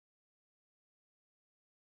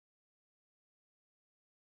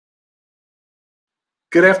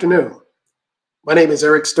Good afternoon. My name is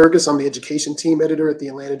Eric Sturgis. I'm the education team editor at the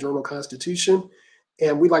Atlanta Journal-Constitution,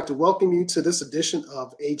 and we'd like to welcome you to this edition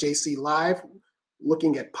of AJC Live,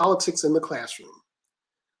 looking at politics in the classroom.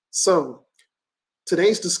 So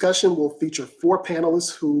today's discussion will feature 4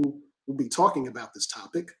 panelists who will be talking about this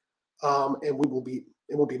topic, and it will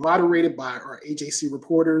be moderated by our AJC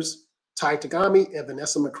reporters, Tagami and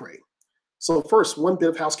Vanessa McCray. So first, one bit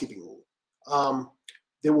of housekeeping rule.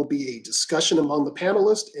 There will be a discussion among the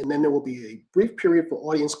panelists, and then there will be a brief period for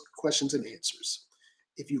audience questions and answers.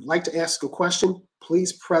 If you'd like to ask a question,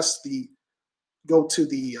 please go to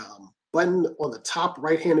the button on the top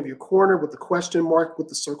right hand of your corner with the question mark with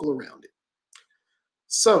the circle around it.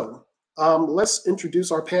 So let's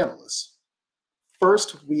introduce our panelists.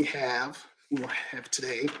 First, we will have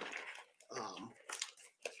today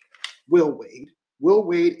Will Wade. Will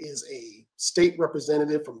Wade is a state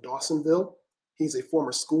representative from Dawsonville. He's a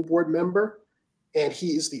former school board member, and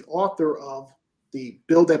he is the author of the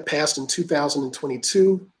bill that passed in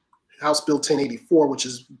 2022, House Bill 1084, which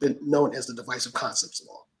has been known as the Divisive Concepts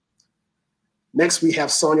Law. Next, we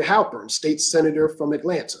have Sonya Halpern, state senator from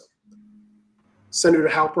Atlanta. Senator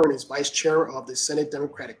Halpern is vice chair of the Senate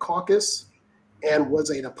Democratic Caucus and was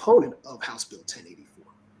an opponent of House Bill 1084.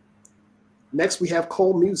 Next, we have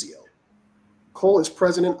Muzio. Cole is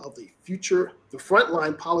president of the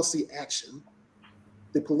Frontline Policy Action,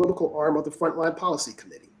 the political arm of the Frontline Policy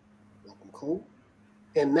Committee. Welcome, Cole.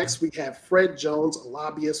 And next we have Fred Jones, a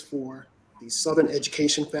lobbyist for the Southern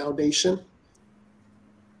Education Foundation,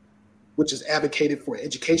 which has advocated for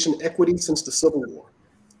education equity since the Civil War.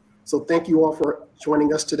 So thank you all for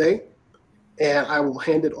joining us today. And I will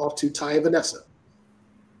hand it off to Ty and Vanessa.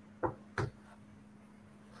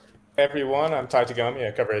 Hey everyone, I'm Tagami.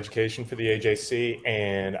 I cover education for the AJC,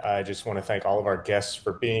 and I just want to thank all of our guests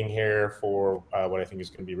for being here for what I think is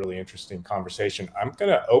going to be a really interesting conversation. I'm going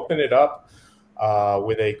to open it up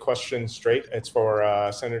with a question straight. It's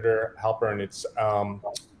for Senator Halpern. I'm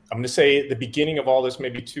going to say at the beginning of all this,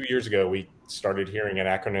 maybe 2 years ago, we started hearing an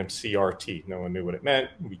acronym CRT. No one knew what it meant.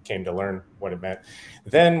 We came to learn what it meant.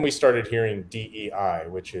 Then we started hearing DEI,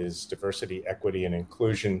 which is diversity, equity, and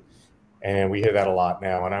inclusion. And we hear that a lot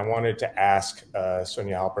now. And I wanted to ask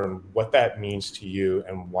Sonya Halpern what that means to you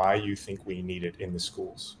and why you think we need it in the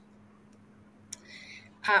schools.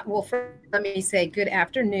 Well, first, let me say good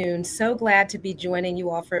afternoon. So glad to be joining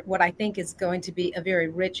you all for what I think is going to be a very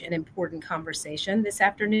rich and important conversation this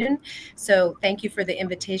afternoon. So thank you for the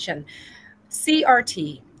invitation.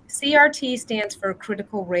 CRT. CRT stands for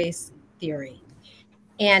critical race theory.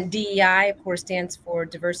 And DEI, of course, stands for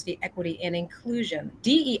diversity, equity, and inclusion.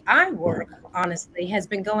 DEI work, honestly, has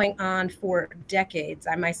been going on for decades.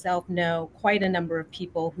 I myself know quite a number of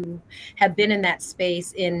people who have been in that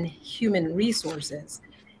space in human resources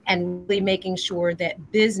and really making sure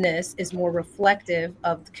that business is more reflective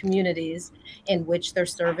of the communities in which they're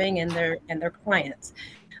serving and their clients.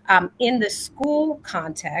 In the school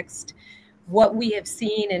context, what we have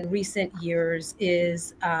seen in recent years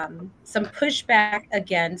is some pushback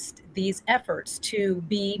against these efforts to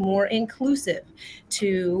be more inclusive,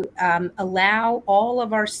 to allow all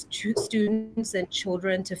of our students and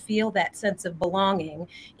children to feel that sense of belonging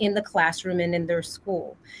in the classroom and in their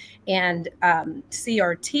school. And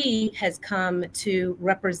CRT has come to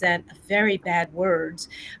represent very bad words.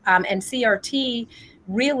 And CRT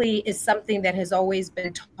really is something that has always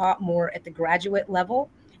been taught more at the graduate level,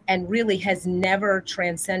 and really has never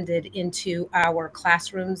transcended into our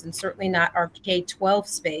classrooms and certainly not our K-12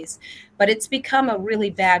 space. But it's become a really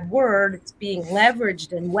bad word. It's being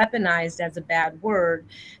leveraged and weaponized as a bad word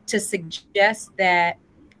to suggest that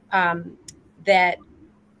the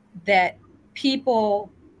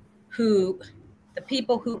people who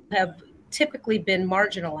have typically been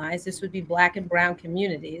marginalized, this would be Black and brown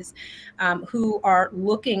communities, who are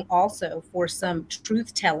looking also for some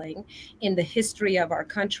truth telling in the history of our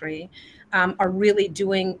country, are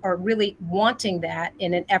really wanting that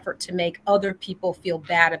in an effort to make other people feel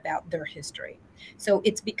bad about their history. So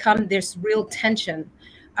it's become this real tension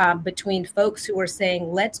between folks who are saying,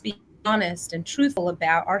 let's be honest and truthful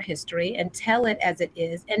about our history and tell it as it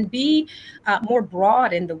is, and be more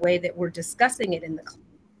broad in the way that we're discussing it in the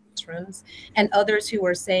classrooms, and others who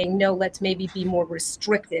are saying, no, let's maybe be more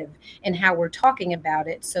restrictive in how we're talking about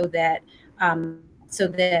it, so that I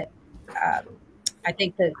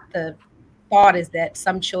think that the thought is that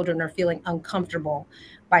some children are feeling uncomfortable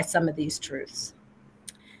by some of these truths.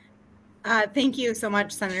 Thank you so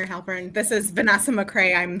much, Senator Halpern. This is Vanessa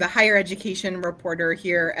McCray. I'm the higher education reporter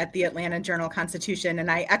here at the Atlanta Journal-Constitution,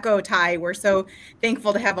 and I echo Ty. We're so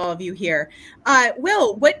thankful to have all of you here.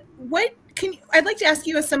 Will, I'd like to ask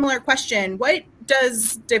you a similar question. What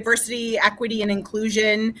does diversity, equity, and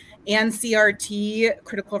inclusion and CRT,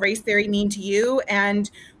 critical race theory, mean to you? And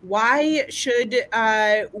why should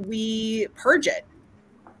we purge it?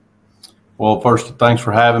 Well, first, thanks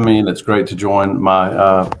for having me, and it's great to join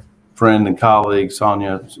my friend and colleague,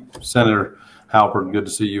 Sonya, Senator Halpern. Good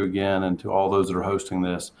to see you again, and to all those that are hosting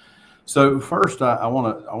this. So first, I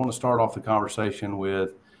want to start off the conversation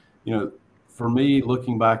with, for me,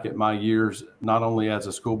 looking back at my years, not only as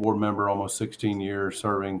a school board member, almost 16 years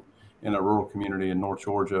serving in a rural community in North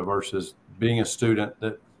Georgia, versus being a student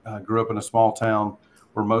that grew up in a small town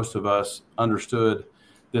where most of us understood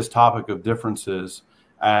this topic of differences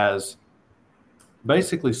as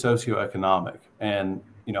basically socioeconomic. And,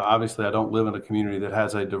 obviously I don't live in a community that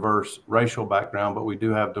has a diverse racial background, but we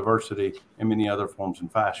do have diversity in many other forms and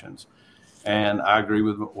fashions. And I agree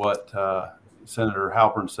with what Senator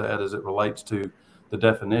Halpern said as it relates to the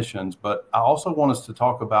definitions. But I also want us to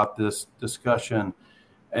talk about this discussion,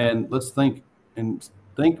 and let's think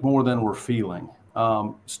more than we're feeling.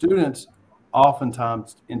 Students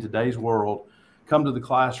oftentimes in today's world come to the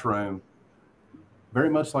classroom very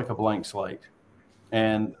much like a blank slate.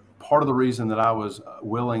 And part of the reason that I was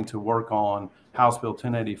willing to work on House Bill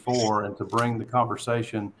 1084 and to bring the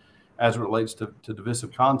conversation as it relates to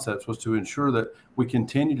divisive concepts was to ensure that we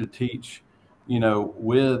continue to teach,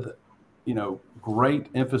 with, great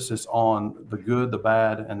emphasis on the good, the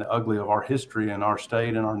bad, and the ugly of our history and our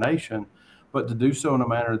state and our nation, but to do so in a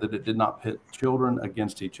manner that it did not pit children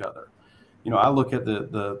against each other. I look at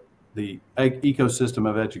the ecosystem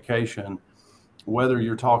of education, whether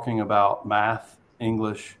you're talking about math,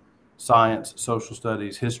 English, science, social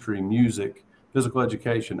studies, history, music, physical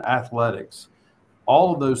education, athletics,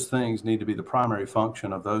 all of those things need to be the primary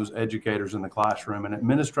function of those educators in the classroom and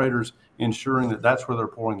administrators ensuring that that's where they're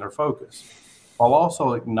pouring their focus, while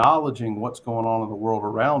also acknowledging what's going on in the world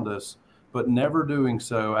around us, but never doing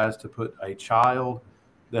so as to put a child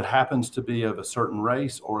that happens to be of a certain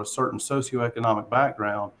race or a certain socioeconomic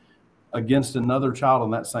background against another child in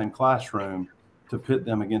that same classroom to pit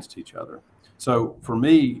them against each other. So for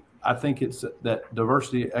me, I think it's that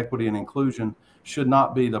diversity, equity, and inclusion should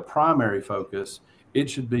not be the primary focus. It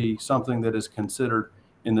should be something that is considered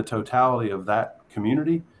in the totality of that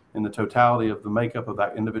community, in the totality of the makeup of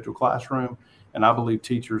that individual classroom. And I believe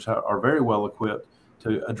teachers are very well equipped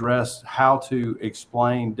to address how to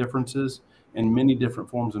explain differences in many different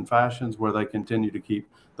forms and fashions where they continue to keep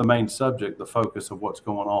the main subject the focus of what's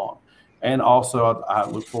going on. And also, I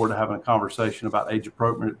look forward to having a conversation about age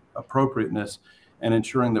appropriateness and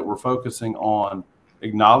ensuring that we're focusing on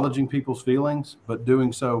acknowledging people's feelings, but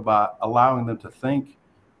doing so by allowing them to think,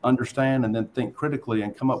 understand, and then think critically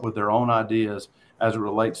and come up with their own ideas as it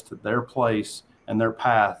relates to their place and their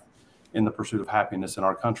path in the pursuit of happiness in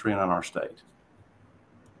our country and in our state.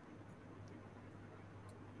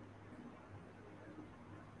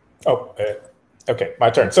 Oh, okay,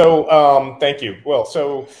 my turn. So thank you. Well,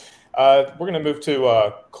 so we're going to move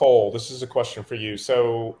to Cole. This is a question for you.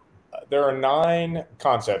 So there are 9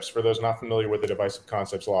 concepts. For those not familiar with the divisive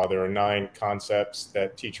concepts law, there are 9 concepts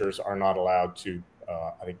that teachers are not allowed to,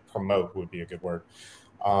 I think promote would be a good word.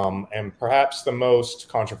 And perhaps the most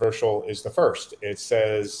controversial is the first. It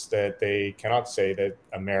says that they cannot say that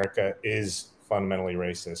America is fundamentally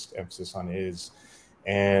racist, emphasis on is.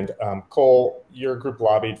 And Cole, your group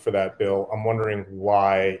lobbied for that bill. I'm wondering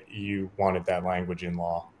why you wanted that language in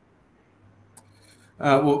law.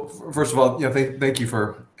 Well, first of all, thank you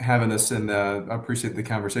for having us, and I appreciate the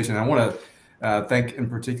conversation. I want to thank, in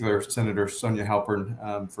particular, Senator Sonya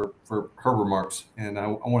Halpern for her remarks, and I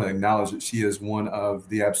want to acknowledge that she is one of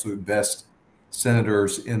the absolute best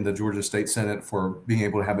senators in the Georgia State Senate for being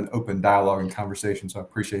able to have an open dialogue and conversation. So I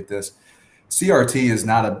appreciate this. CRT is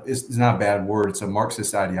not a bad word. It's a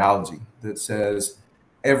Marxist ideology that says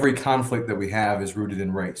every conflict that we have is rooted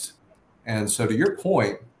in race. And so, to your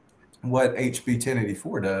point, what HB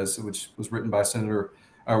 1084 does, which was written by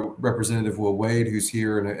Representative Will Wade, who's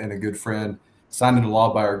here and a good friend, signed into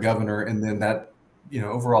law by our governor, and then that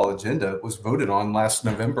overall agenda was voted on last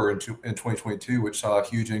November in 2022, which saw a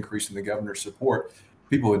huge increase in the governor's support.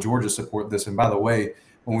 People in Georgia support this, and by the way,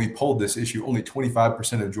 when we polled this issue, only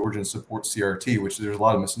 25% of Georgians support CRT, which there's a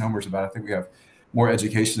lot of misnomers about. I think we have more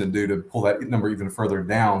education to do to pull that number even further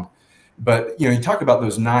down. But you talk about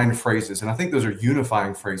those 9 phrases, and I think those are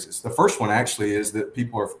unifying phrases. The first one actually is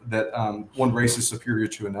that one race is superior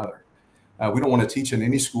to another. We don't want to teach in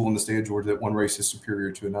any school in the state of Georgia that one race is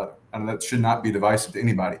superior to another, and that should not be divisive to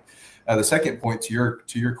anybody. The second point to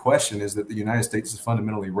your question is that the United States is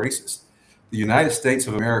fundamentally racist. The United States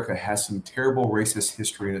of America has some terrible racist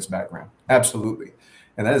history in its background, absolutely.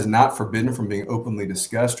 And that is not forbidden from being openly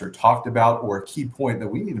discussed or talked about, or a key point that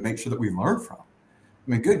we need to make sure that we learn from.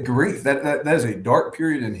 I mean, good grief, that is a dark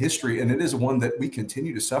period in history, and it is one that we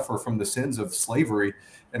continue to suffer from the sins of slavery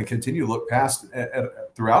and continue to look past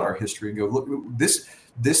throughout our history and go, look,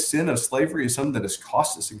 this sin of slavery is something that has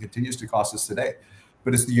cost us and continues to cost us today.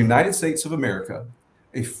 But it's the United States of America,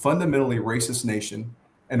 a fundamentally racist nation.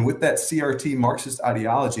 And with that CRT Marxist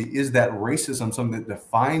ideology, is that racism something that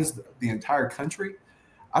defines the entire country?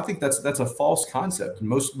 I think that's a false concept. And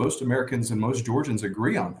most Americans and most Georgians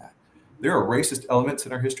agree on that. There are racist elements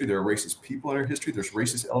in our history. There are racist people in our history. There's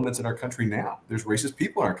racist elements in our country now. There's racist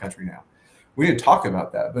people in our country now. We need to talk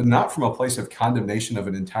about that, but not from a place of condemnation of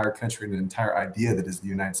an entire country and an entire idea that is the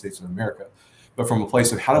United States of America, but from a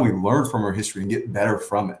place of how do we learn from our history and get better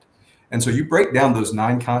from it. And so you break down those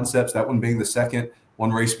 9 concepts, that one being the second,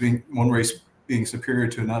 one race being superior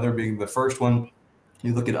to another being the first one.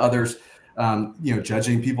 You look at others,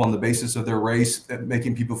 judging people on the basis of their race,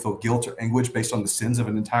 making people feel guilt or anguish based on the sins of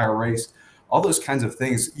an entire race, all those kinds of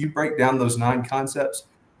things. You break down those 9 concepts.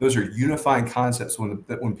 Those are unifying concepts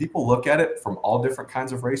when people look at it from all different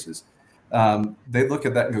kinds of races. They look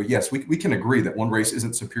at that and go, yes, we can agree that one race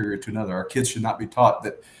isn't superior to another. Our kids should not be taught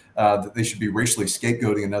that they should be racially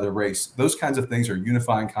scapegoating another race. Those kinds of things are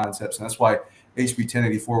unifying concepts. And that's why HB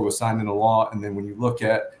 1084 was signed into law. And then when you look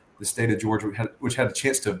at the state of Georgia, which had a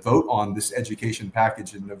chance to vote on this education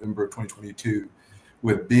package in November of 2022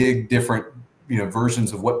 with big different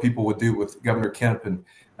versions of what people would do with Governor Kemp and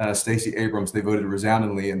Stacey Abrams, they voted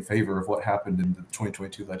resoundingly in favor of what happened in the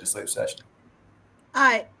 2022 legislative session.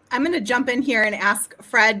 I'm going to jump in here and ask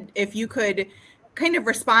Fred if you could kind of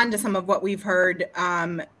respond to some of what we've heard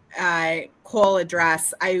Cole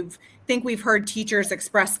address. I think we've heard teachers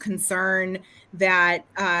express concern that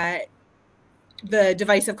the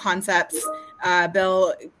divisive concepts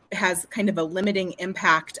bill has kind of a limiting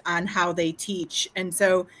impact on how they teach. And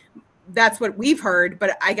so that's what we've heard.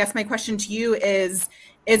 But I guess my question to you is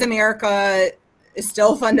America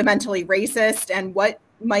still fundamentally racist? And what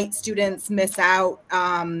might students miss out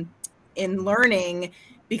in learning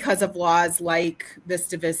because of laws like this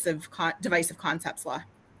divisive concepts law?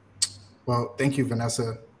 Well, thank you,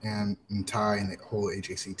 Vanessa and Ty and the whole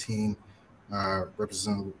AJC team.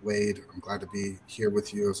 Representative Wade, I'm glad to be here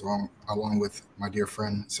with you along with my dear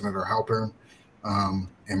friend, Senator Halpern,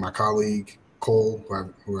 and my colleague, Cole,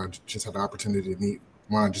 who I just had the opportunity to meet.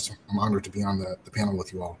 I'm honored to be on the panel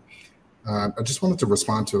with you all. I just wanted to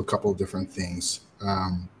respond to a couple of different things.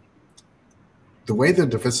 The way the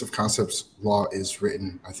divisive concepts law is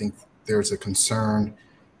written, I think there's a concern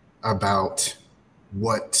about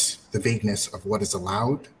the vagueness of what is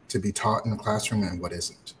allowed to be taught in the classroom and what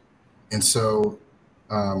isn't. And so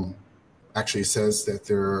actually it says that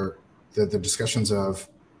the discussions of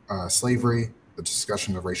slavery, the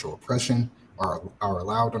discussion of racial oppression are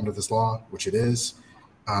allowed under this law, which it is,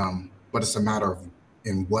 but it's a matter of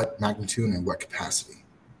in what magnitude and what capacity.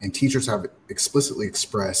 And teachers have explicitly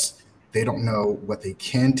expressed they don't know what they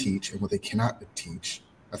can teach and what they cannot teach.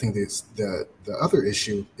 I think the other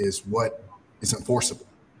issue is what is enforceable.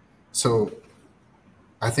 So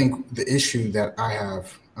I think the issue that I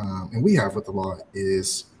have and we have with the law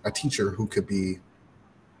is a teacher who could be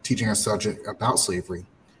teaching a subject about slavery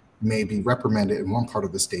may be reprimanded in one part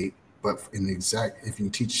of the state, but if you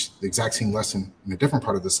teach the exact same lesson in a different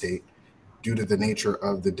part of the state, due to the nature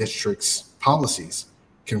of the district's policies,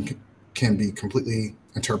 can be completely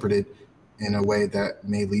interpreted in a way that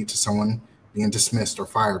may lead to someone being dismissed or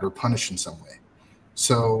fired or punished in some way.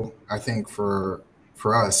 So I think for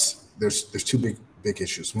us, there's 2 big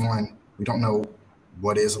issues. One, we don't know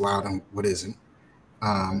what is allowed and what isn't.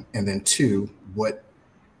 And then 2, what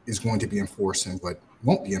is going to be enforced and what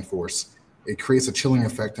won't be enforced. It creates a chilling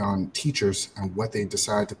effect on teachers and what they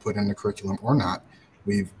decide to put in the curriculum or not.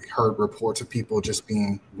 We've heard reports of people just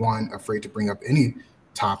being, one, afraid to bring up any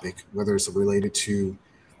topic, whether it's related to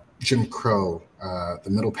Jim Crow, the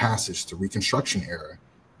Middle Passage, the Reconstruction era,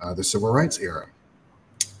 the Civil Rights era,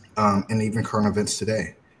 and even current events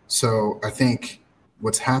today. So I think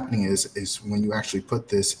what's happening is when you actually put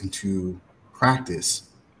this into practice,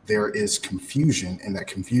 there is confusion, and that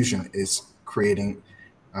confusion is creating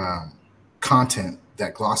content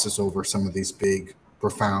that glosses over some of these big,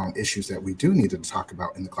 profound issues that we do need to talk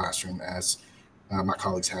about in the classroom, as my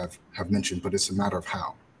colleagues have mentioned, but it's a matter of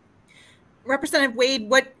how. Representative Wade,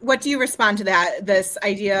 what do you respond to that, this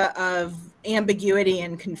idea of ambiguity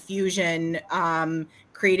and confusion,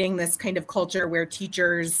 creating this kind of culture where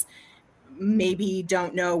teachers maybe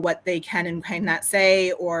don't know what they can and cannot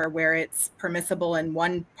say, or where it's permissible in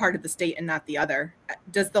one part of the state and not the other?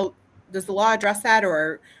 Does the law address that,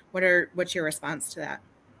 or What's your response to that?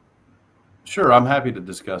 Sure, I'm happy to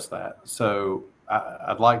discuss that. So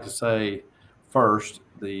I'd like to say first,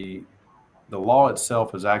 the law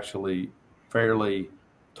itself is actually fairly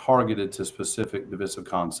targeted to specific divisive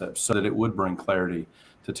concepts so that it would bring clarity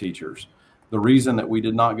to teachers. The reason that we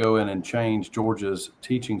did not go in and change Georgia's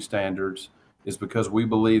teaching standards is because we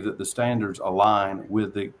believe that the standards align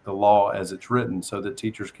with the law as it's written so that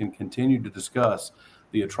teachers can continue to discuss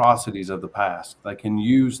the atrocities of the past. They can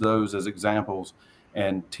use those as examples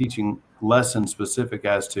and teaching lessons specific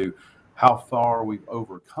as to how far we've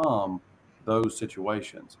overcome those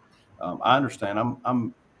situations. I understand.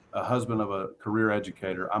 I'm a husband of a career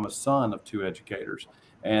educator. I'm a son of 2 educators.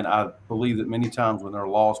 And I believe that many times when there are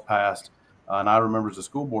laws passed, and I remember as a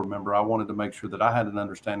school board member, I wanted to make sure that I had an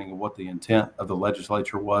understanding of what the intent of the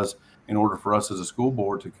legislature was in order for us as a school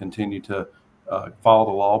board to continue to follow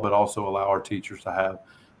the law, but also allow our teachers to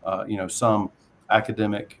have, some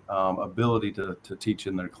academic ability to teach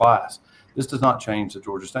in their class. This does not change the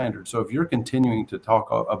Georgia standard. So if you're continuing to talk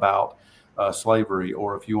about slavery,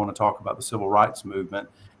 or if you want to talk about the civil rights movement,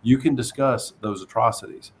 you can discuss those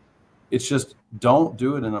atrocities. It's just don't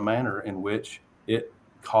do it in a manner in which it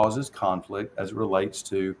causes conflict as it relates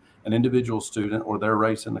to an individual student or their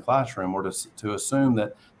race in the classroom, or to assume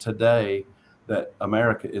that today that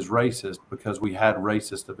America is racist because we had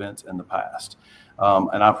racist events in the past.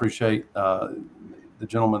 And I appreciate the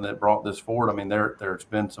gentleman that brought this forward. I mean, there's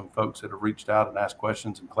been some folks that have reached out and asked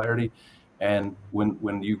questions and clarity. And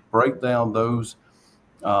when you break down those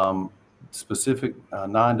specific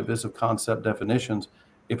non-divisive concept definitions,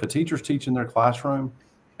 if a teacher's teaching their classroom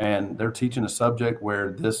and they're teaching a subject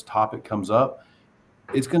where this topic comes up,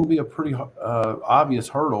 it's going to be a pretty obvious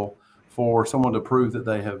hurdle for someone to prove that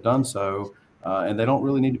they have done so. And they don't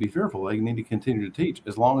really need to be fearful. They need to continue to teach,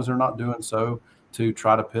 as long as they're not doing so to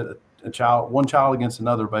try to pit one child against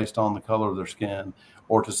another based on the color of their skin,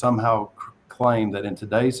 or to somehow claim that in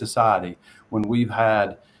today's society, when we've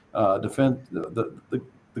had the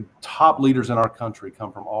top leaders in our country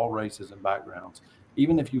come from all races and backgrounds.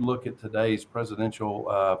 Even if you look at today's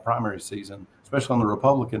presidential primary season, especially on the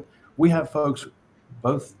Republican, we have folks,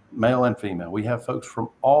 both male and female. We have folks from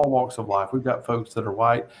all walks of life. We've got folks that are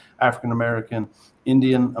white, African-American,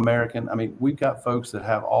 Indian American. I mean, we've got folks that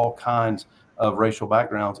have all kinds of racial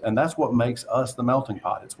backgrounds, and that's what makes us the melting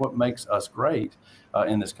pot. It's what makes us great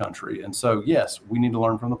in this country. And so, yes, we need to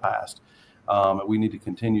learn from the past. We need to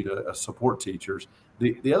continue to support teachers.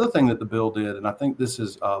 The other thing that the bill did, and I think this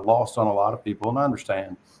is lost on a lot of people, and I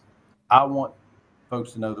understand, I want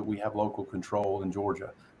folks to know that we have local control in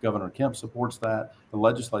Georgia. Governor Kemp supports that. The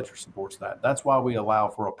legislature supports that. That's why we allow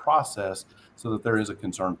for a process so that there is a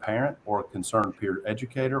concerned parent or a concerned peer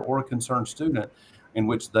educator or a concerned student in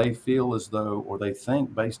which they feel as though, or they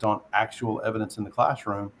think based on actual evidence in the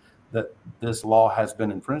classroom, that this law has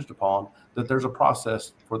been infringed upon, that there's a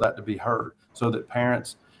process for that to be heard so that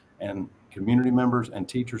parents and community members and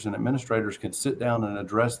teachers and administrators can sit down and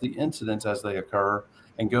address the incidents as they occur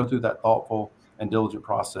and go through that thoughtful and diligent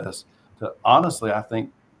process to, honestly, I think,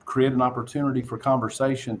 create an opportunity for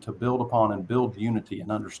conversation to build upon and build unity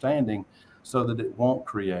and understanding so that it won't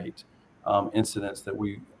create incidents that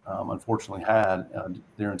we unfortunately had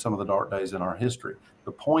during some of the dark days in our history.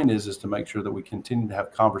 The point is to make sure that we continue to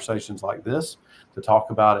have conversations like this, to talk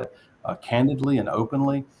about it candidly and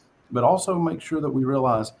openly, but also make sure that we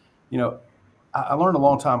realize, I learned a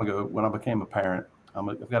long time ago when I became a parent,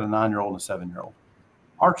 I've got a 9-year-old and a 7-year-old.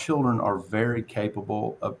 Our children are very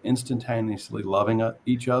capable of instantaneously loving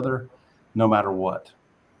each other no matter what.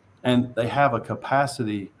 And they have a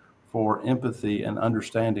capacity for empathy and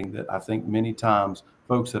understanding that I think many times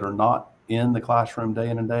folks that are not in the classroom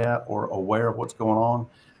day in and day out or aware of what's going on,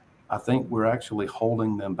 I think we're actually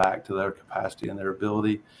holding them back to their capacity and their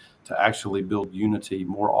ability to actually build unity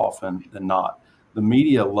more often than not. The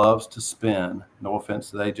media loves to spin, no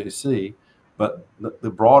offense to the AJC, but the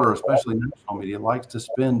broader, especially national media, likes to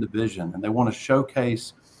spin division, and they want to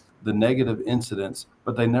showcase the negative incidents,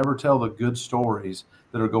 but they never tell the good stories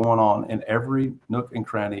that are going on in every nook and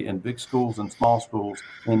cranny in big schools and small schools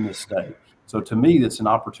in this state. So to me, it's an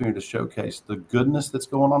opportunity to showcase the goodness that's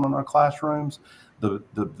going on in our classrooms,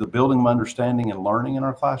 the building of understanding and learning in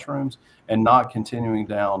our classrooms, and not continuing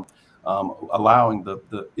down, allowing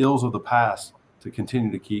the ills of the past to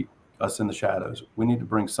continue to keep us in the shadows. We need to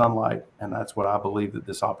bring sunlight, and that's what I believe that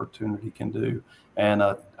this opportunity can do. And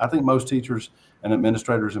I think most teachers and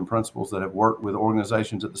administrators and principals that have worked with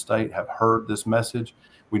organizations at the state have heard this message.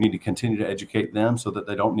 We need to continue to educate them so that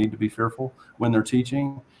they don't need to be fearful when they're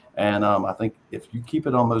teaching. And I think if you keep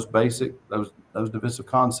it on those basic, those divisive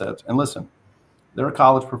concepts, and listen, there are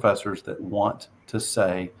college professors that want to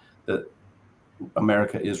say that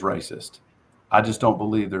America is racist. I just don't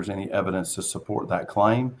believe there's any evidence to support that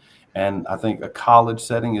claim. And I think a college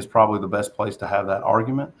setting is probably the best place to have that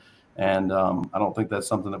argument. And I don't think that's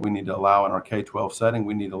something that we need to allow in our K-12 setting.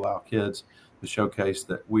 We need to allow kids to showcase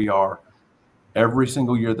that we are, every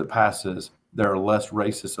single year that passes, there are less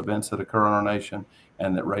racist events that occur in our nation,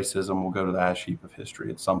 and that racism will go to the ash heap of history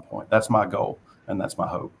at some point. That's my goal, and that's my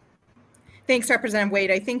hope. Thanks, Representative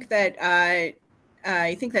Wade. I think that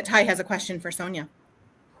Ty has a question for Sonya.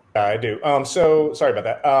 I do. So sorry about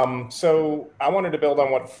that. So I wanted to build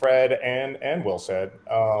on what Fred and Will said.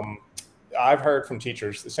 I've heard from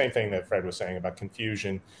teachers the same thing that Fred was saying about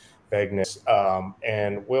confusion, vagueness,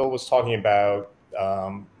 and Will was talking about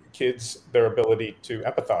kids, their ability to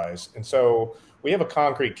empathize. And so we have a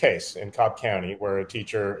concrete case in Cobb County where a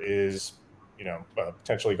teacher is,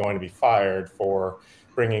 potentially going to be fired for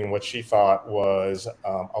bringing what she thought was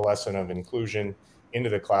a lesson of inclusion into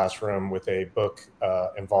the classroom with a book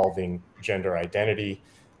involving gender identity.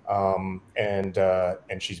 And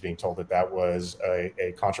she's being told that that was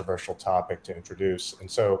a controversial topic to introduce. And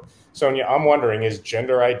so, Sonya, I'm wondering, is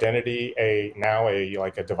gender identity now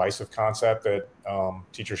a divisive concept that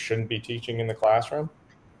teachers shouldn't be teaching in the classroom?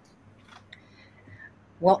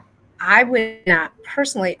 Well, I would not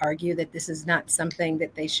personally argue that this is not something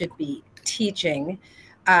that they should be teaching.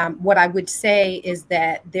 What I would say is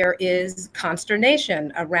that there is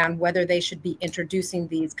consternation around whether they should be introducing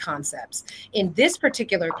these concepts. In this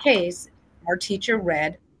particular case, our teacher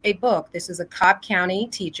read a book. This is a Cobb County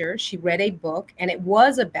teacher. She read a book, and it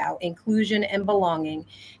was about inclusion and belonging,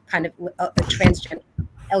 kind of a transgender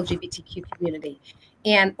LGBTQ community.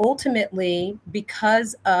 And ultimately,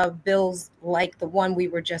 because of bills like the one we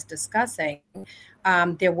were just discussing,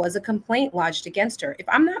 there was a complaint lodged against her. If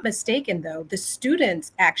I'm not mistaken, though, the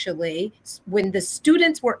students actually, when the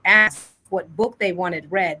students were asked what book they wanted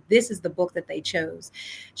read, this is the book that they chose.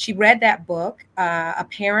 She read that book, a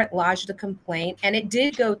parent lodged a complaint, and it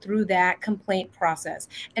did go through that complaint process.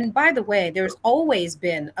 And by the way, there's always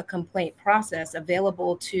been a complaint process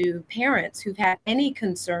available to parents who've had any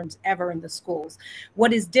concerns ever in the schools.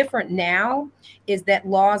 What is different now is that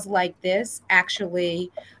laws like this actually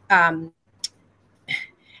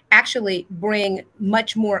bring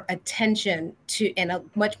much more attention to and a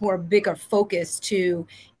much more bigger focus to,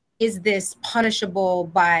 is this punishable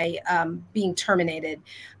by being terminated?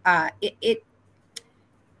 It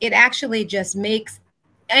actually just makes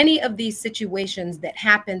any of these situations that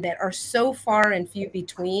happen that are so far and few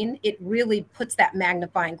between, it really puts that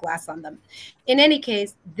magnifying glass on them. In any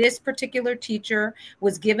case, this particular teacher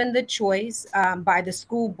was given the choice by the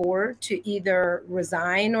school board to either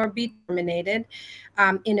resign or be terminated.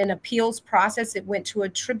 In an appeals process, it went to a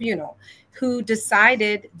tribunal who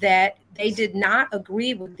decided that they did not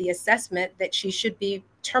agree with the assessment that she should be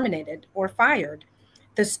terminated or fired.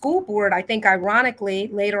 The school board, I think ironically,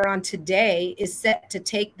 later on today is set to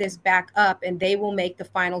take this back up, and they will make the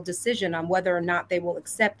final decision on whether or not they will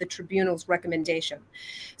accept the tribunal's recommendation.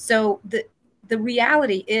 So the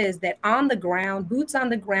reality is that on the ground, boots on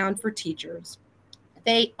the ground for teachers,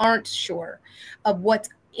 they aren't sure of what's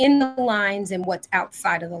in the lines and what's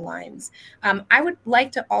outside of the lines. I would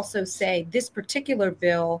like to also say this particular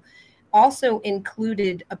bill also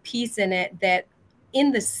included a piece in it that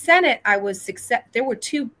in the Senate, there were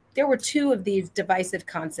two of these divisive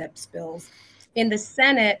concepts bills. In the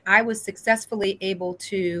Senate, I was successfully able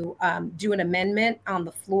to do an amendment on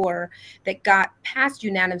the floor that got passed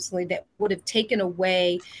unanimously that would have taken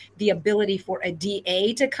away the ability for a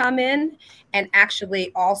DA to come in and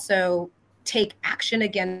actually also take action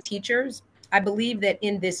against teachers. I believe that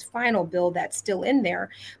in this final bill that's still in there,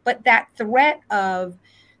 but that threat of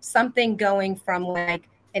something going from like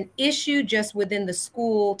an issue just within the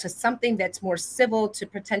school to something that's more civil to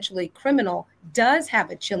potentially criminal does have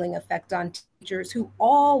a chilling effect on teachers who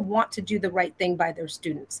all want to do the right thing by their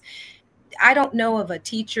students. I don't know of a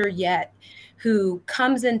teacher yet who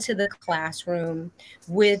comes into the classroom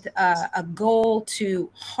with a goal to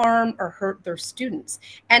harm or hurt their students.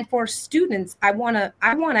 And for students, I want to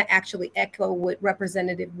actually echo what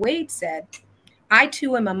Representative Wade said. I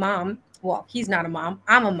too am a mom. Well, he's not a mom.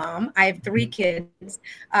 I'm a mom. I have 3 kids.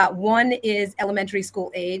 One is elementary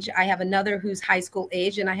school age. I have another who's high school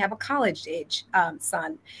age, and I have a college age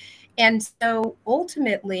son. And so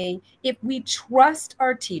ultimately, if we trust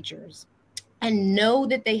our teachers and know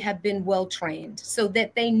that they have been well trained so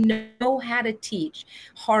that they know how to teach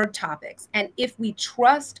hard topics. And if we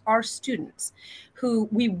trust our students who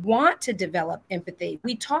we want to develop empathy,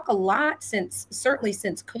 we talk a lot certainly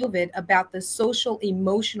since COVID about the social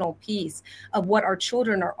emotional piece of what our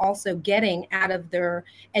children are also getting out of their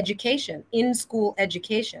education, in school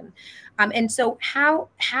education. And so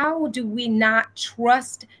how do we not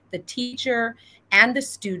trust the teacher and the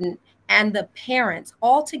student and the parents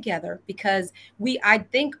all together? Because I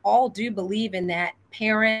think all do believe in that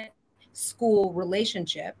parent school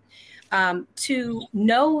relationship, to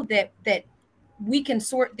know that we can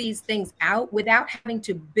sort these things out without having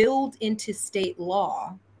to build into state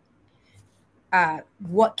law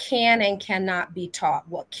what can and cannot be taught,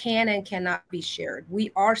 what can and cannot be shared.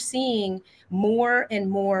 We are seeing more and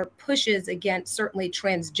more pushes against certainly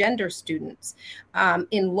transgender students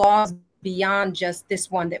in laws beyond just this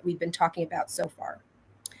one that we've been talking about so far.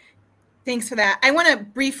 Thanks for that. I want to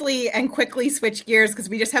briefly and quickly switch gears because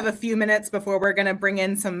we just have a few minutes before we're going to bring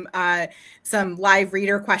in some live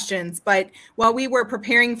reader questions. But while we were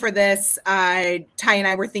preparing for this, Ty and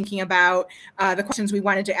I were thinking about the questions we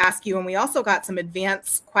wanted to ask you, and we also got some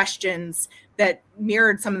advanced questions that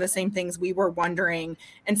mirrored some of the same things we were wondering.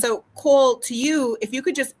 And so, Cole, to you, if you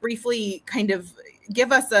could just briefly kind of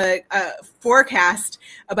give us a forecast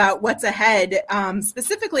about what's ahead.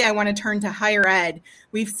 Specifically, I want to turn to higher ed.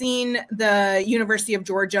 We've seen the University of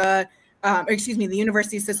Georgia, the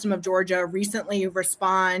University System of Georgia recently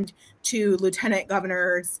respond to Lieutenant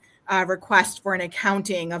Governor's request for an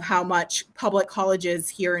accounting of how much public colleges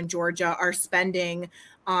here in Georgia are spending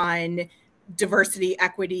on diversity,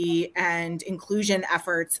 equity, and inclusion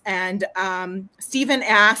efforts. And Stephen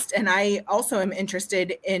asked, and I also am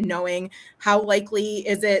interested in knowing, how likely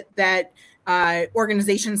is it that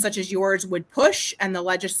organizations such as yours would push and the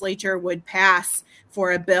legislature would pass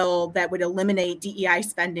for a bill that would eliminate DEI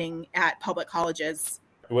spending at public colleges?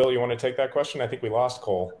 Will, you want to take that question? I think we lost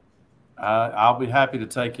Cole. I'll be happy to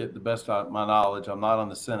take it the best of my knowledge. I'm not on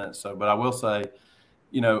the Senate, but I will say,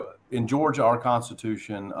 in Georgia, our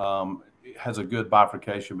Constitution has a good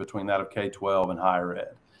bifurcation between that of K-12 and higher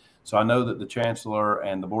ed. So I know that the Chancellor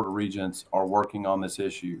and the Board of Regents are working on this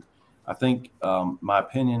issue. I think my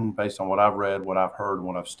opinion, based on what I've read, what I've heard, and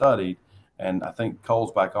what I've studied, and I think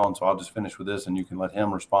Cole's back on, so I'll just finish with this and you can let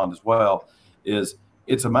him respond as well, is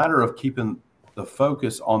it's a matter of keeping the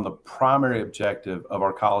focus on the primary objective of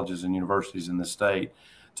our colleges and universities in the state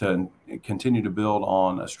to continue to build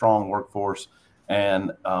on a strong workforce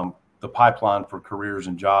and the pipeline for careers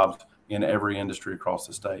and jobs in every industry across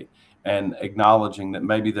the state, and acknowledging that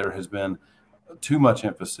maybe there has been too much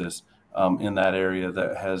emphasis in that area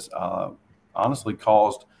that has honestly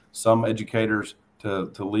caused some educators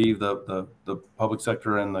to leave the public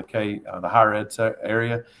sector and the higher ed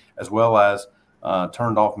area, as well as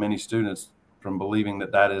turned off many students from believing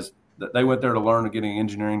that they went there to learn to get an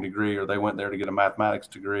engineering degree, or they went there to get a mathematics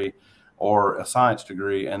degree or a science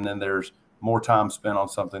degree, and then there's more time spent on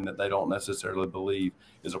something that they don't necessarily believe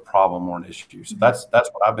is a problem or an issue. So that's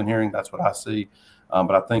what I've been hearing. That's what I see.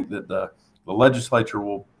 But I think that the legislature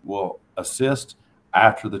will assist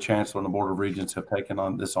after the Chancellor and the Board of Regents have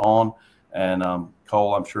taken this on. And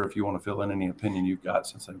Cole, I'm sure if you want to fill in any opinion you've got,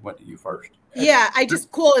 since I went to you first. Yeah,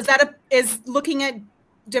 Cole, is looking at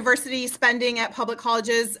diversity spending at public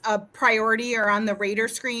colleges a priority or on the radar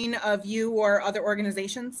screen of you or other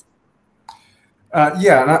organizations?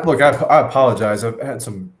 Yeah, and I apologize. I've had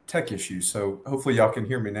some tech issues, so hopefully y'all can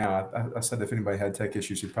hear me now. I said if anybody had tech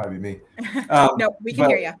issues, it'd probably be me. No, we can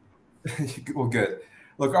hear you. Well, good.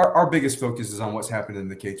 Look, our biggest focus is on what's happening in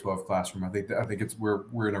the K-12 classroom. I think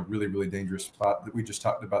we're in a really, really dangerous spot. That we just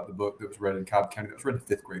talked about the book that was read in Cobb County, that was read to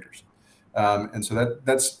fifth graders, and so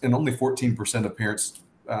that's and only 14% of parents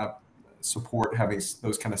support having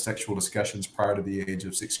those kind of sexual discussions prior to the age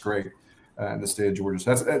of sixth grade in the state of Georgia.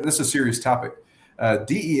 So that's a serious topic.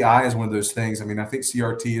 DEI is one of those things. I mean, I think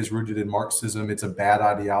CRT is rooted in Marxism. It's a bad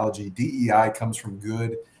ideology. DEI comes from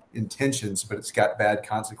good intentions, but it's got bad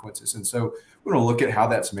consequences. And so we're going to look at how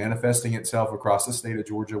that's manifesting itself across the state of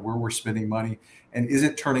Georgia, where we're spending money, and is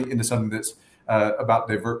it turning into something that's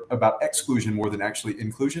about exclusion more than actually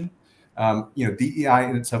inclusion? DEI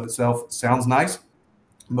in itself sounds nice,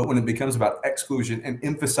 but when it becomes about exclusion and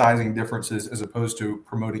emphasizing differences as opposed to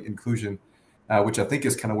promoting inclusion, which I think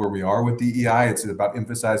is kind of where we are with DEI. It's about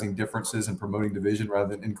emphasizing differences and promoting division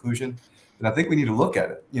rather than inclusion. And I think we need to look at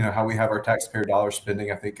it, how we have our taxpayer dollars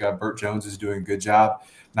spending. I think Burt Jones is doing a good job.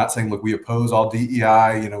 Not saying, look, we oppose all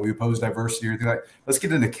DEI, we oppose diversity or anything like that. Let's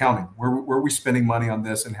get into accounting. Where are we spending money on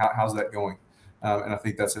this, and how's that going? And I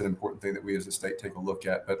think that's an important thing that we as a state take a look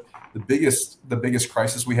at. But the biggest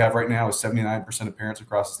crisis we have right now is 79% of parents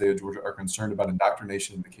across the state of Georgia are concerned about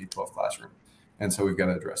indoctrination in the K-12 classroom. And so we've got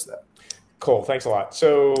to address that. Cool. Thanks a lot.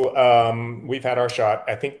 So we've had our shot.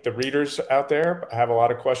 I think the readers out there have a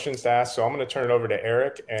lot of questions to ask. So I'm going to turn it over to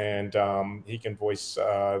Eric, and he can voice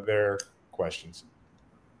their questions.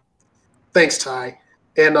 Thanks, Ty.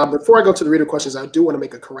 And before I go to the reader questions, I do want to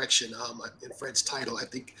make a correction in Fred's title. I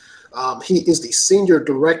think he is the Senior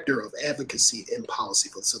Director of Advocacy and Policy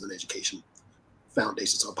for the Southern Education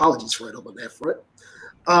Foundation. So apologies, Fred, on that front.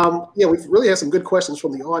 Yeah, we've really had some good questions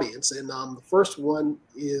from the audience. And the first one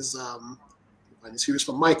is, here's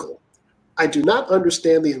from Michael. I do not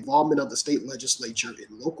understand the involvement of the state legislature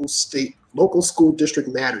in local school district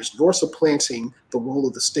matters, nor supplanting the role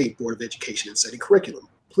of the State Board of Education in setting curriculum.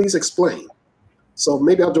 Please explain. So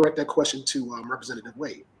maybe I'll direct that question to Representative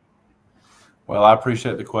Wade. Well, I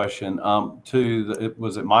appreciate the question.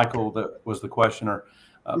 Was it Michael that was the questioner?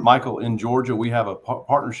 Michael, in Georgia, we have a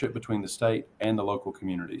partnership between the state and the local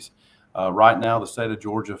communities. Right now, the state of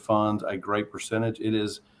Georgia funds a great percentage. It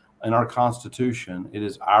is in our Constitution, it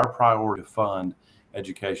is our priority to fund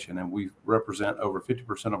education, and we represent over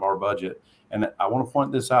 50% of our budget. And I want to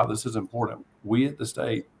point this out. This is important. We at the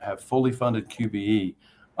state have fully funded QBE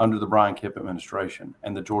under the Brian Kemp administration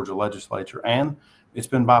and the Georgia legislature, and it's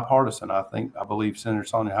been bipartisan. I believe Senator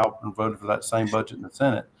Sonya Halpern voted for that same budget in the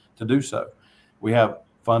Senate to do so. We have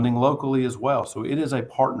funding locally as well. So it is a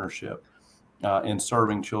partnership in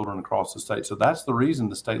serving children across the state. So that's the reason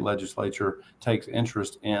the state legislature takes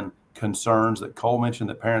interest in concerns that Cole mentioned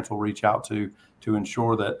that parents will reach out to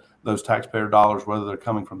ensure that those taxpayer dollars, whether they're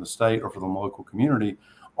coming from the state or from the local community,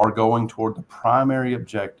 are going toward the primary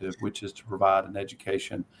objective, which is to provide an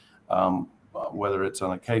education, whether it's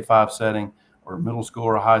on a K-5 setting or a middle school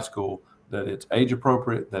or a high school, that it's age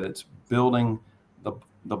appropriate, that it's building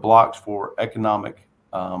the blocks for economic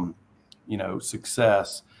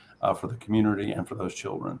success for the community and for those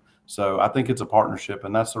children. So I think it's a partnership,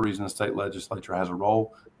 and that's the reason the state legislature has a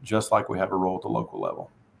role, just like we have a role at the local level.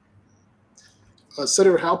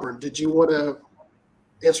 Senator Halpern, did you want to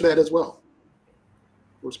answer that as well?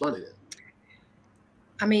 Respond to that.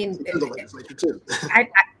 I mean, the legislature too.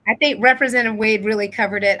 I think Representative Wade really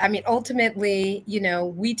covered it. I mean, ultimately,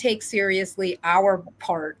 we take seriously our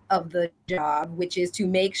part of the job, which is to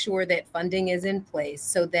make sure that funding is in place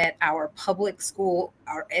so that our public school,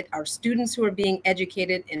 our students who are being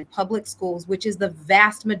educated in public schools, which is the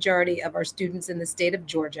vast majority of our students in the state of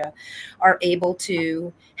Georgia, are able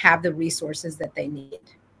to have the resources that they need.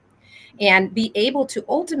 And be able to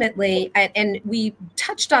ultimately, and we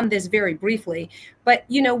touched on this very briefly, but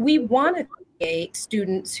we want to create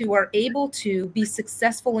students who are able to be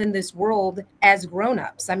successful in this world as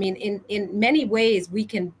grown-ups. I mean, in many ways, we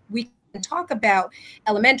can talk about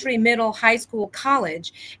elementary, middle, high school,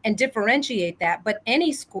 college, and differentiate that. But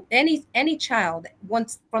any school, any child,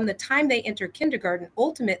 once from the time they enter kindergarten,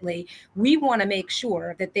 ultimately, we want to make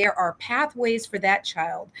sure that there are pathways for that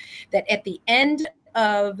child, that at the end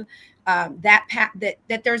of that path,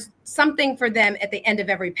 that there's something for them at the end of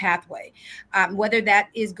every pathway, whether that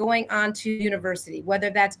is going on to university, whether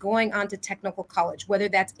that's going on to technical college, whether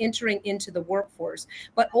that's entering into the workforce.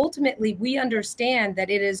 But ultimately, we understand that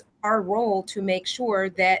it is our role to make sure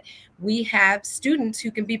that we have students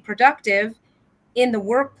who can be productive in the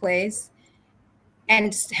workplace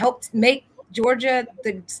and help make Georgia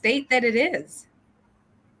the state that it is.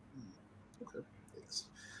 Okay, thanks.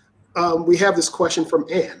 We have this question from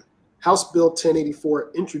Ann. House Bill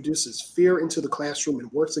 1084 introduces fear into the classroom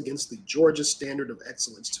and works against the Georgia standard of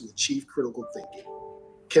excellence to achieve critical thinking.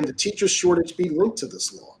 Can the teacher shortage be linked to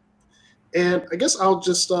this law? And I guess I'll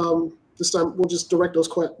just, this time, we'll just direct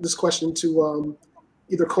this question to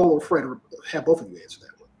either Cole or Fred, or have both of you answer that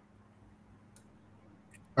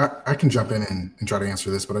one. I can jump in and try to answer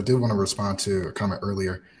this, but I did want to respond to a comment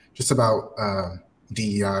earlier just about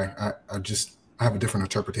DEI. I have a different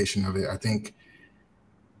interpretation of it. I think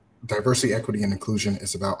diversity, equity, and inclusion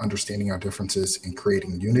is about understanding our differences and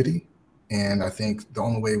creating unity. And I think the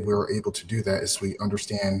only way we're able to do that is we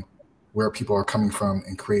understand where people are coming from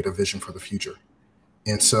and create a vision for the future.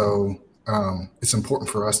 And so it's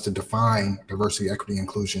important for us to define diversity, equity,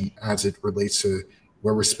 inclusion as it relates to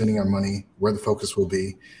where we're spending our money, where the focus will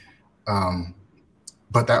be.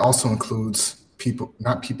 But that also includes people,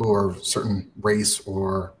 not people who are of certain race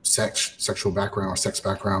or sexual background or sex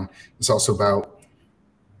background. It's also about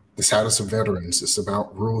the status of veterans. It's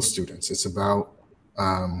about rural students. It's about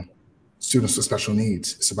students with special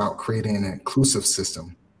needs. It's about creating an inclusive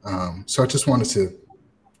system. So I just wanted to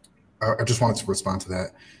respond to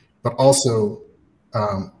that. But also,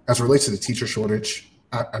 As it relates to the teacher shortage,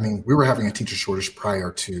 I mean, we were having a teacher shortage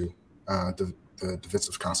prior to the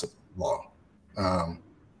divisive concept law.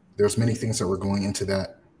 There's many things that were going into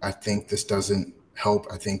that. I think this doesn't help.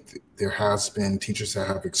 I think there has been teachers that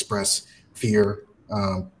have expressed fear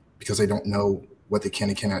because they don't know what they can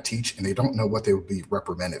and cannot teach, and they don't know what they will be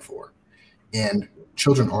reprimanded for. And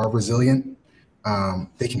children are resilient.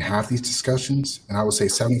 They can have these discussions. And I would say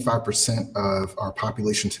 75% of our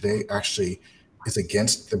population today actually is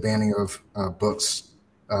against the banning of books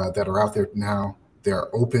that are out there now.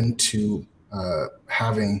 They're open to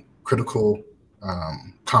having critical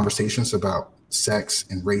conversations about sex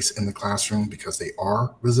and race in the classroom because they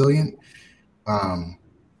are resilient. And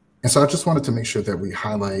so I just wanted to make sure that we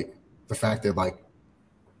highlight the fact that, like,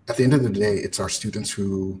 at the end of the day, it's our students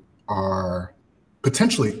who are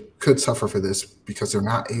potentially could suffer for this because they're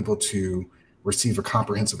not able to receive a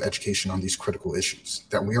comprehensive education on these critical issues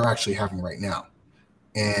that we are actually having right now.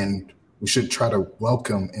 And we should try to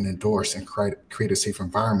welcome and endorse and create a safe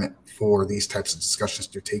environment for these types of discussions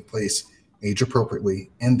to take place age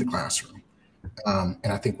appropriately in the classroom.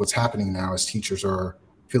 And I think what's happening now is teachers are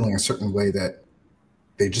feeling a certain way that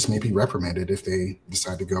they just may be reprimanded if they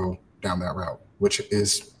decide to go down that route, which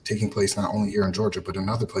is taking place not only here in Georgia, but in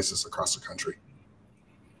other places across the country.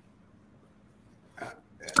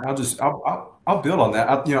 I'll build on that.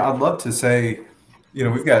 I'd love to say,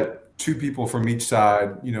 we've got two people from each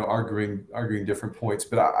side, arguing different points,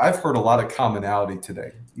 but I've heard a lot of commonality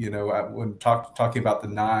today. When talking about the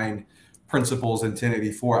 9 principles in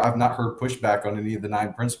 1084, I've not heard pushback on any of the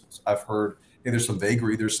 9 principles. I've heard, hey, there's some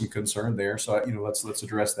vagary, there's some concern there. So, let's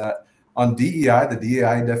address that. On DEI, the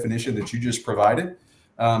DEI definition that you just provided,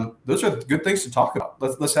 those are good things to talk about.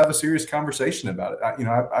 Let's have a serious conversation about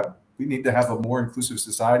it. We need to have a more inclusive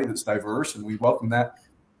society that's diverse, and we welcome that.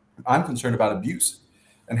 I'm concerned about abuse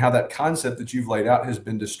and how that concept that you've laid out has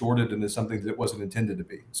been distorted into something that it wasn't intended to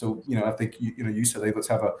be. So, I think, you said, hey, let's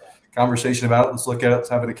have a conversation about it. Let's look at it. Let's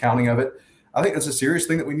have an accounting of it. I think that's a serious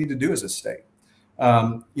thing that we need to do as a state.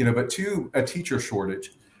 But to a teacher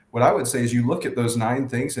shortage, what I would say is you look at those 9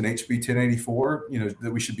 things in HB 1084,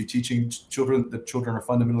 that we should be teaching children that children are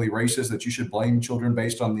fundamentally racist, that you should blame children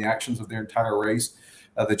based on the actions of their entire race,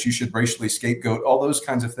 that you should racially scapegoat, all those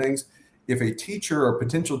kinds of things. If a teacher or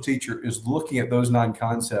potential teacher is looking at those 9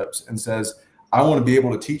 concepts and says, I want to be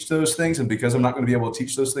able to teach those things, and because I'm not going to be able to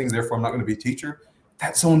teach those things, therefore I'm not going to be a teacher,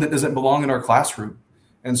 that's someone that doesn't belong in our classroom.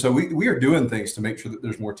 And so we are doing things to make sure that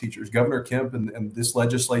there's more teachers. Governor Kemp and this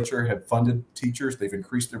legislature have funded teachers. They've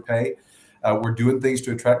increased their pay. We're doing things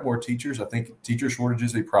to attract more teachers. I think teacher shortage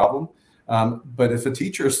is a problem. But if a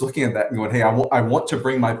teacher is looking at that and going, hey, I want to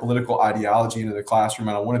bring my political ideology into the classroom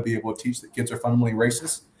and I want to be able to teach that kids are fundamentally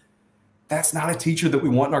racist, that's not a teacher that we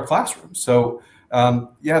want in our classroom. So,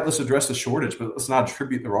 let's address the shortage, but let's not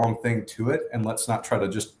attribute the wrong thing to it. And let's not try to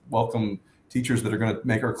just welcome teachers that are going to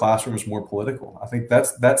make our classrooms more political. I think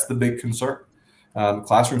that's the big concern.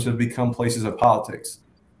 Classrooms have become places of politics,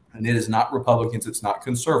 and it is not Republicans, it's not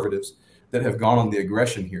conservatives that have gone on the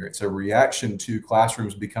aggression here. It's a reaction to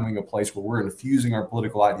classrooms becoming a place where we're infusing our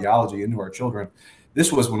political ideology into our children.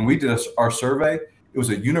 This was, when we did our survey, it was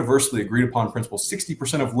a universally agreed upon principle.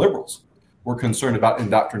 60% of liberals were concerned about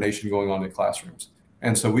indoctrination going on in classrooms.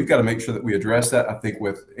 And so we've got to make sure that we address that. I think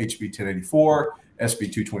with HB 1084, SB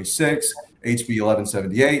 226, HB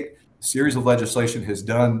 1178, a series of legislation has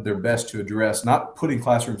done their best to address not putting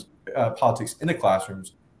classrooms politics into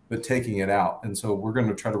classrooms, but taking it out. And so we're going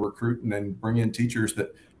to try to recruit and then bring in teachers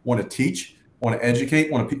that want to teach, want to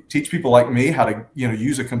educate, want to teach people like me how to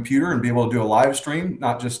use a computer and be able to do a live stream,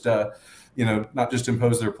 not just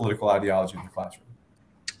impose their political ideology in the classroom.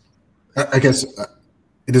 I guess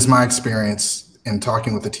it is my experience in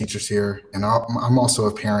talking with the teachers here, and I'm also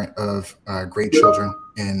a parent of great children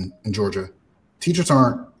in Georgia. Teachers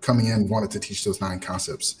aren't coming in wanting to teach those 9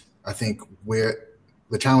 concepts. I think where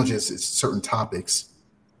the challenge is certain topics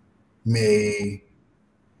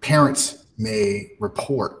parents may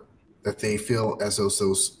report that they feel as though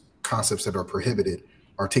those concepts that are prohibited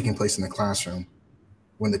are taking place in the classroom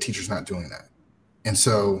when the teacher's not doing that. And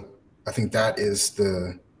so I think that is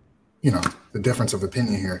the difference of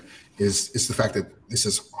opinion here is the fact that this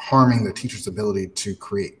is harming the teacher's ability to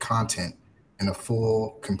create content in a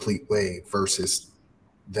full, complete way versus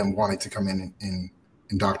them wanting to come in and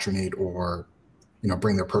indoctrinate or,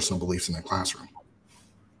 bring their personal beliefs in the classroom.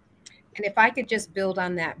 And if I could just build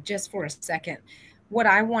on that just for a second, what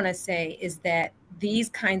I want to say is that these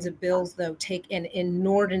kinds of bills, though, take an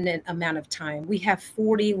inordinate amount of time. We have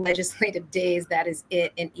 40 legislative days, that is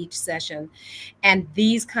it, in each session. And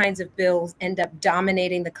these kinds of bills end up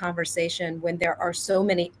dominating the conversation when there are so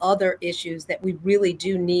many other issues that we really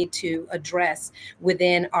do need to address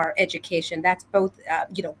within our education. That's both,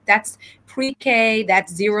 that's pre-K,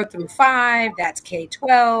 that's 0 through 5, that's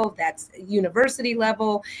K-12, that's university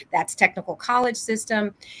level, that's technical college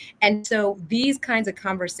system. And so these kinds of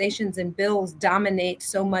conversations and bills dominate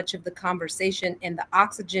so much of the conversation and the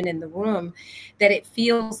oxygen in the room that it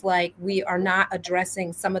feels like we are not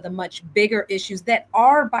addressing some of the much bigger issues that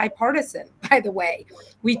are bipartisan, by the way.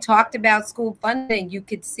 We talked about school funding. You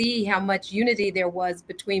could see how much unity there was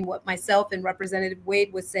between what myself and Representative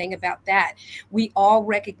Wade was saying about that. We all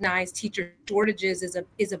recognize teacher shortages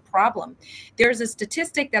is a problem. There's a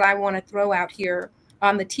statistic that I want to throw out here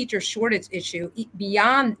on the teacher shortage issue.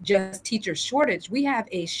 Beyond just teacher shortage, we have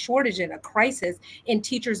a shortage and a crisis in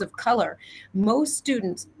teachers of color. Most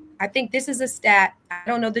students, I think this is a stat, I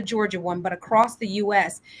don't know the Georgia one, but across the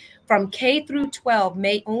US, from K through 12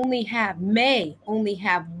 may only have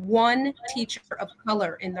one teacher of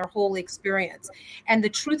color in their whole experience. And the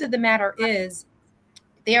truth of the matter is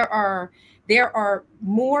there are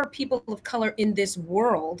more people of color in this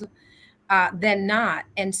world than not.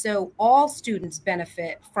 And so all students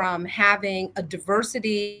benefit from having a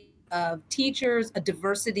diversity of teachers, a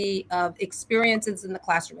diversity of experiences in the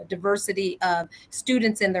classroom, a diversity of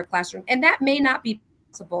students in their classroom. And that may not be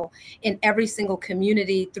possible in every single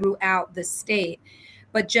community throughout the state.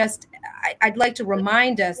 But just, I'd like to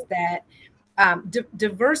remind us that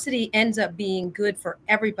diversity ends up being good for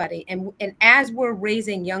everybody. And as we're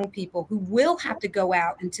raising young people who will have to go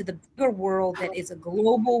out into the bigger world that is a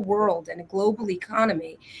global world and a global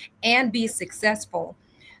economy and be successful,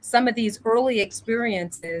 some of these early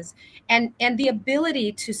experiences and the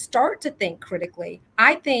ability to start to think critically.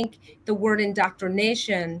 I think the word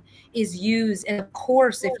indoctrination is used, and of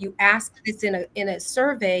course, if you ask this in a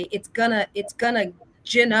survey, it's gonna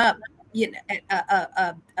gin up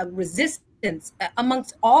a resistance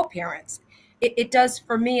amongst all parents. It does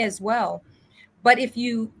for me as well. But if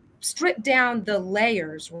you strip down the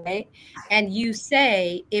layers, right, and you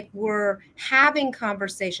say, if we're having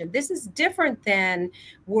conversation, this is different than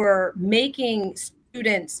we're making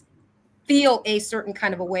students feel a certain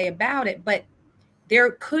kind of a way about it, but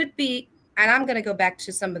there could be, and I'm going to go back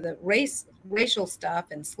to some of the racial stuff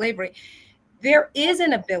and slavery. There is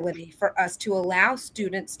an ability for us to allow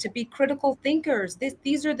students to be critical thinkers.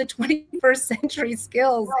 These are the 21st century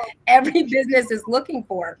skills every business is looking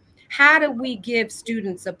for. How do we give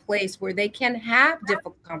students a place where they can have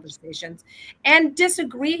difficult conversations and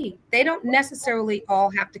disagree? They don't necessarily all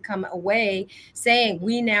have to come away saying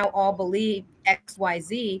we now all believe X, Y,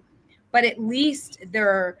 Z, but at least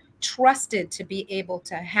they're trusted to be able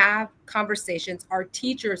to have conversations. Our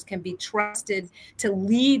teachers can be trusted to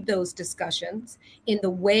lead those discussions in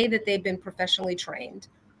the way that they've been professionally trained,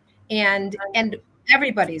 and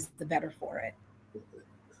everybody's the better for it.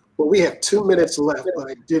 Well, we have 2 minutes left,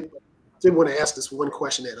 but I did want to ask this one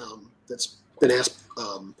question that's been asked.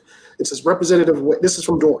 It says, this is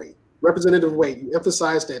from Dory. Representative Wade, you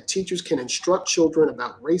emphasized that teachers can instruct children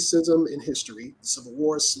about racism in history, the Civil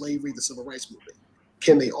War, slavery, the Civil Rights Movement.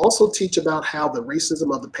 Can they also teach about how the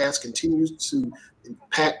racism of the past continues to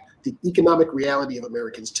impact the economic reality of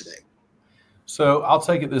Americans today? So I'll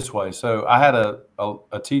take it this way. So I had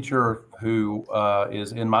a teacher who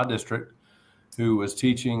is in my district who was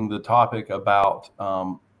teaching the topic about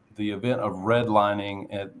the event of redlining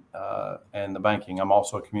and the banking. I'm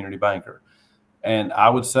also a community banker. And I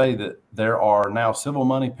would say that there are now civil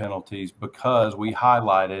money penalties because we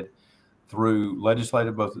highlighted through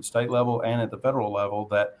legislative, both at state level and at the federal level,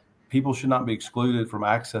 that people should not be excluded from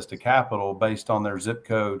access to capital based on their zip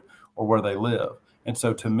code or where they live. And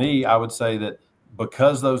so to me, I would say that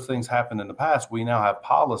because those things happened in the past, we now have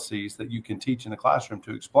policies that you can teach in the classroom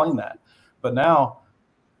to explain that. But now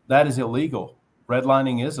that is illegal.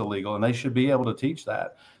 Redlining is illegal, and they should be able to teach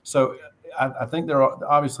that. So I think there are,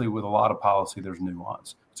 obviously with a lot of policy, there's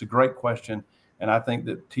nuance. It's a great question. And I think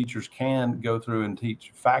that teachers can go through and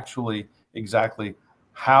teach factually exactly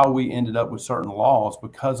how we ended up with certain laws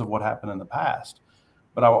because of what happened in the past.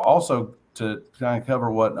 But I will also, to kind of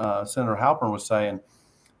cover what Senator Halpern was saying,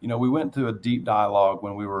 you know, we went through a deep dialogue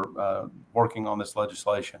when we were working on this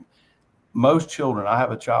legislation. Most children, I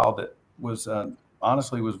have a child that was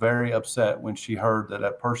honestly was very upset when she heard that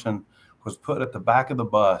a person was put at the back of the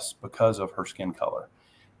bus because of her skin color.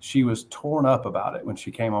 She was torn up about it when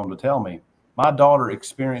she came home to tell me. My daughter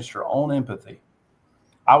experienced her own empathy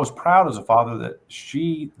I was proud as a father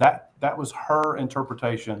that that was her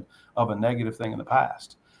interpretation of a negative thing in the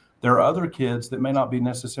past. There are other kids that may not be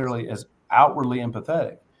necessarily as outwardly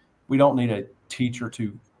empathetic. We don't need a teacher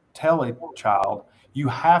to tell a child, you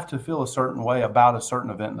have to feel a certain way about a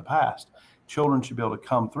certain event in the past. Children should be able to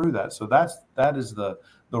come through that. So that is the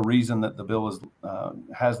reason that the bill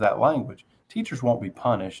has that language. Teachers won't be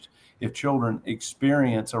punished if children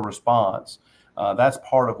experience a response. That's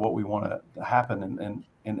part of what we want to happen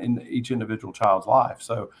in each individual child's life.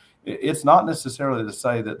 So it's not necessarily to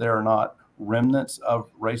say that there are not remnants of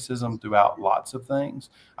racism throughout lots of things.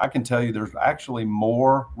 I can tell you there's actually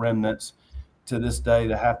more remnants to this day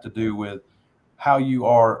that have to do with how you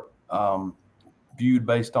are viewed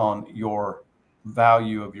based on your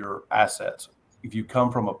value of your assets. If you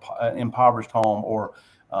come from an impoverished home or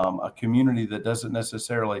a community that doesn't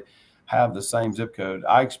necessarily have the same zip code.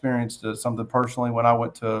 I experienced something personally when I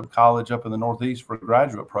went to college up in the Northeast for a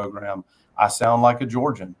graduate program. I sound like a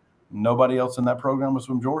Georgian. Nobody else in that program was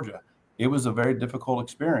from Georgia. It was a very difficult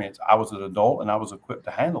experience. I was an adult and I was equipped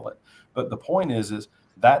to handle it. But the point is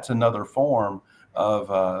that's another form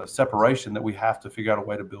of separation that we have to figure out a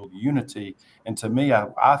way to build unity. And to me,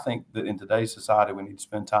 I think that in today's society, we need to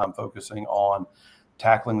spend time focusing on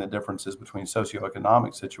tackling the differences between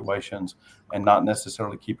socioeconomic situations and not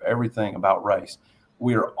necessarily keep everything about race.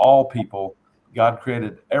 We are all people. God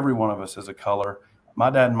created every one of us as a color. My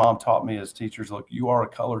dad and mom taught me as teachers, look, you are a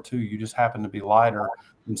color too. You just happen to be lighter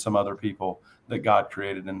than some other people that God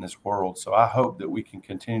created in this world. So I hope that we can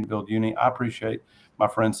continue to build unity. I appreciate my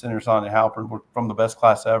friend, Senator Sonya Halpern. We're from the best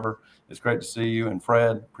class ever. It's great to see you. And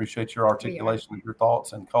Fred, appreciate your articulation of your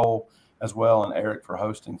thoughts, and Cole as well, and Eric for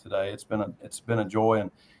hosting today. It's been a joy.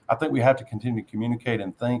 And I think we have to continue to communicate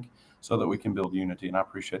and think so that we can build unity. And I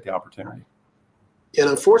appreciate the opportunity. And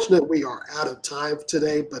unfortunately, we are out of time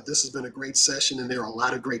today, but this has been a great session, and there are a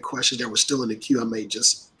lot of great questions that were still in the queue. I may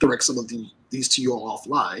just direct some of these to you all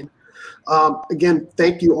offline. Again,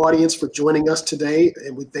 thank you, audience, for joining us today,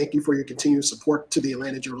 and we thank you for your continued support to the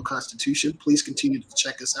Atlanta Journal-Constitution. Please continue to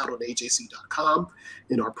check us out on ajc.com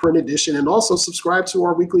in our print edition, and also subscribe to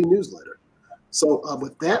our weekly newsletter. So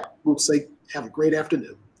with that, we'll say have a great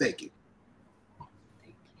afternoon. Thank you.